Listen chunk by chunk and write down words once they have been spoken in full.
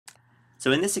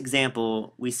So in this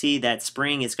example, we see that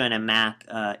Spring is going to map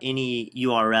any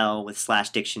URL with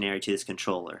 /dictionary to this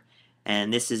controller.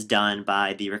 And this is done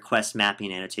by the request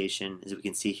mapping annotation, as we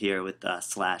can see here with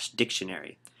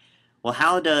 /dictionary. Well,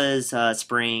 how does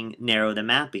Spring narrow the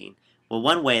mapping? Well,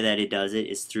 one way that it does it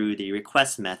is through the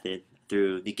request method,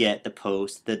 through the get, the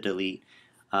post, the delete,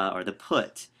 or the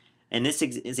put. In this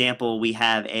example, we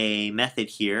have a method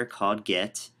here called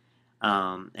get.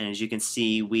 And as you can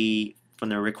see, from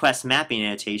the request mapping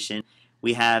annotation,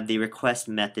 we have the request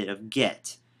method of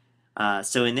get.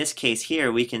 So in this case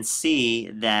here, we can see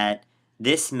that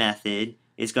this method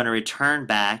is going to return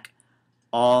back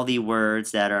all the words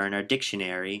that are in our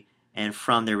dictionary, and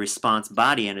from the response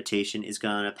body annotation is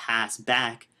going to pass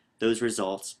back those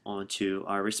results onto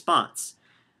our response.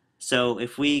 So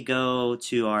if we go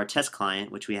to our test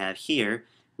client, which we have here,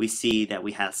 we see that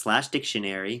we have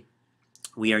 /dictionary.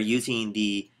 We are using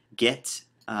the get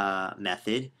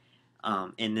method.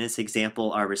 In this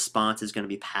example, our response is going to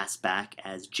be passed back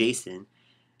as JSON.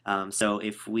 So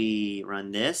if we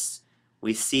run this,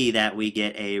 we see that we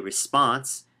get a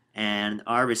response, and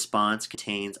our response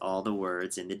contains all the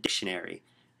words in the dictionary.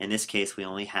 In this case, we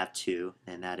only have two,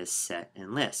 and that is set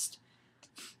and list.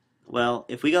 Well,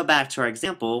 if we go back to our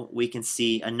example, we can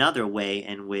see another way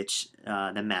in which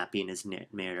the mapping is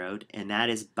narrowed, and that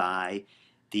is by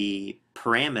the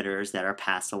parameters that are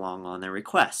passed along on the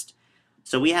request.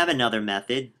 So we have another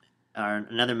method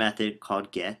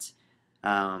called get,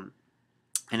 and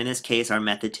in this case, our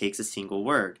method takes a single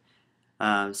word.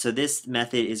 So this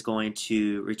method is going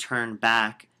to return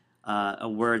back a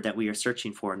word that we are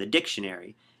searching for in the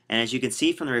dictionary. And as you can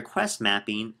see from the request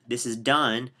mapping, this is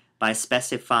done by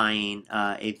specifying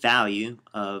a value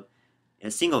of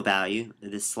a single value,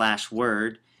 this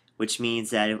 /word, which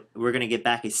means that we're going to get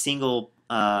back a single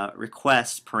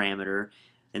request parameter,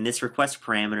 and this request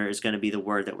parameter is going to be the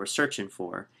word that we're searching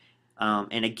for.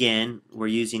 And again, we're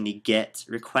using the get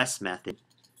request method.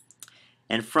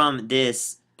 And from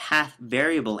this path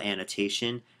variable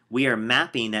annotation, we are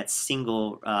mapping that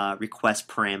single request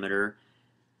parameter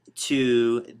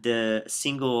to the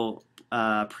single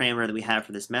parameter that we have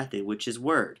for this method, which is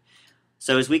word.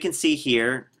 So as we can see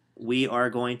here, we are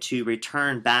going to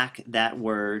return back that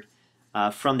word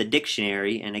from the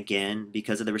dictionary, and again,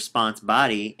 because of the response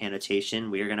body annotation,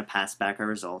 we are going to pass back our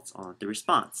results on the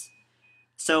response.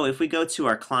 So if we go to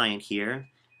our client here,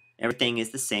 everything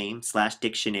is the same,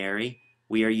 /dictionary.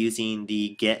 We are using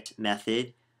the get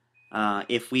method.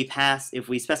 If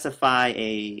we specify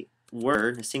a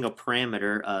word, a single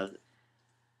parameter of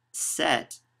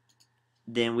set,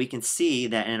 then we can see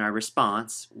that in our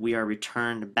response we are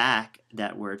returned back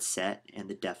that word set and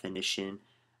the definition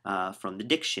from the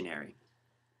dictionary.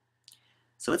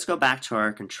 So let's go back to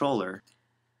our controller.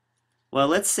 Well,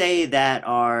 let's say that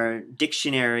our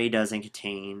dictionary doesn't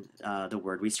contain the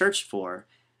word we searched for.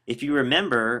 If you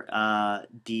remember,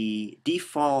 the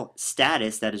default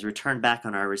status that is returned back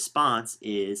on our response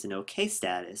is an OK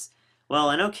status.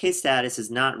 Well, an OK status is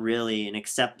not really an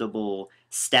acceptable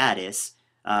status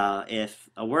if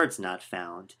a word's not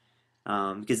found,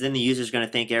 because then the user's going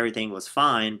to think everything was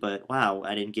fine, but wow,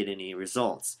 I didn't get any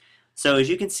results. So as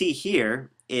you can see here,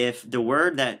 if the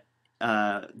word that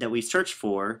we search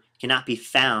for cannot be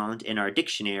found in our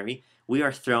dictionary, we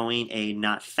are throwing a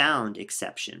not found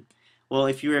exception. Well,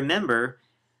 if you remember,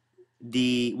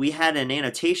 we had an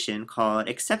annotation called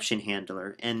exception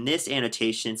handler, and this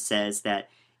annotation says that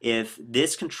if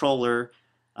this controller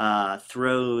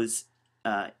throws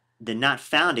the not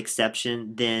found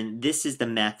exception, then this is the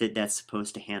method that's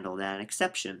supposed to handle that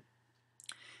exception.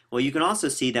 Well, you can also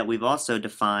see that we've also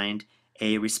defined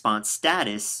a response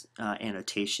status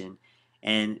annotation,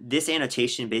 and this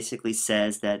annotation basically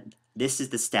says that this is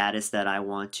the status that I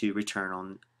want to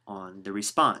return on the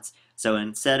response. So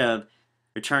instead of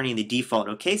returning the default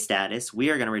OK status, we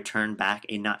are going to return back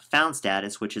a not found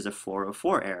status, which is a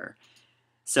 404 error.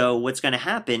 So what's going to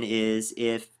happen is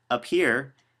if up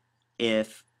here,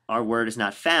 if our word is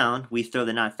not found, we throw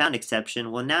the not found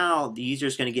exception. Well, now the user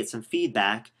is going to get some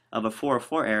feedback of a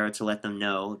 404 error to let them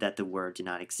know that the word did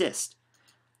not exist.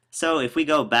 So if we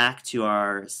go back to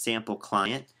our sample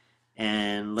client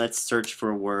and let's search for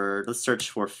a word, let's search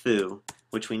for foo,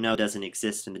 which we know doesn't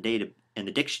exist in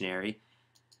the dictionary.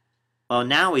 Well,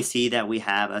 now we see that we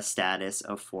have a status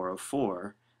of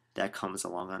 404 that comes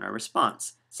along on our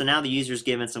response. So now the user's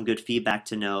given some good feedback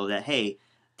to know that, hey,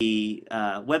 the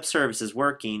web service is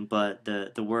working, but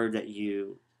the word that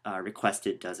you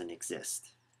requested doesn't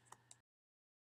exist.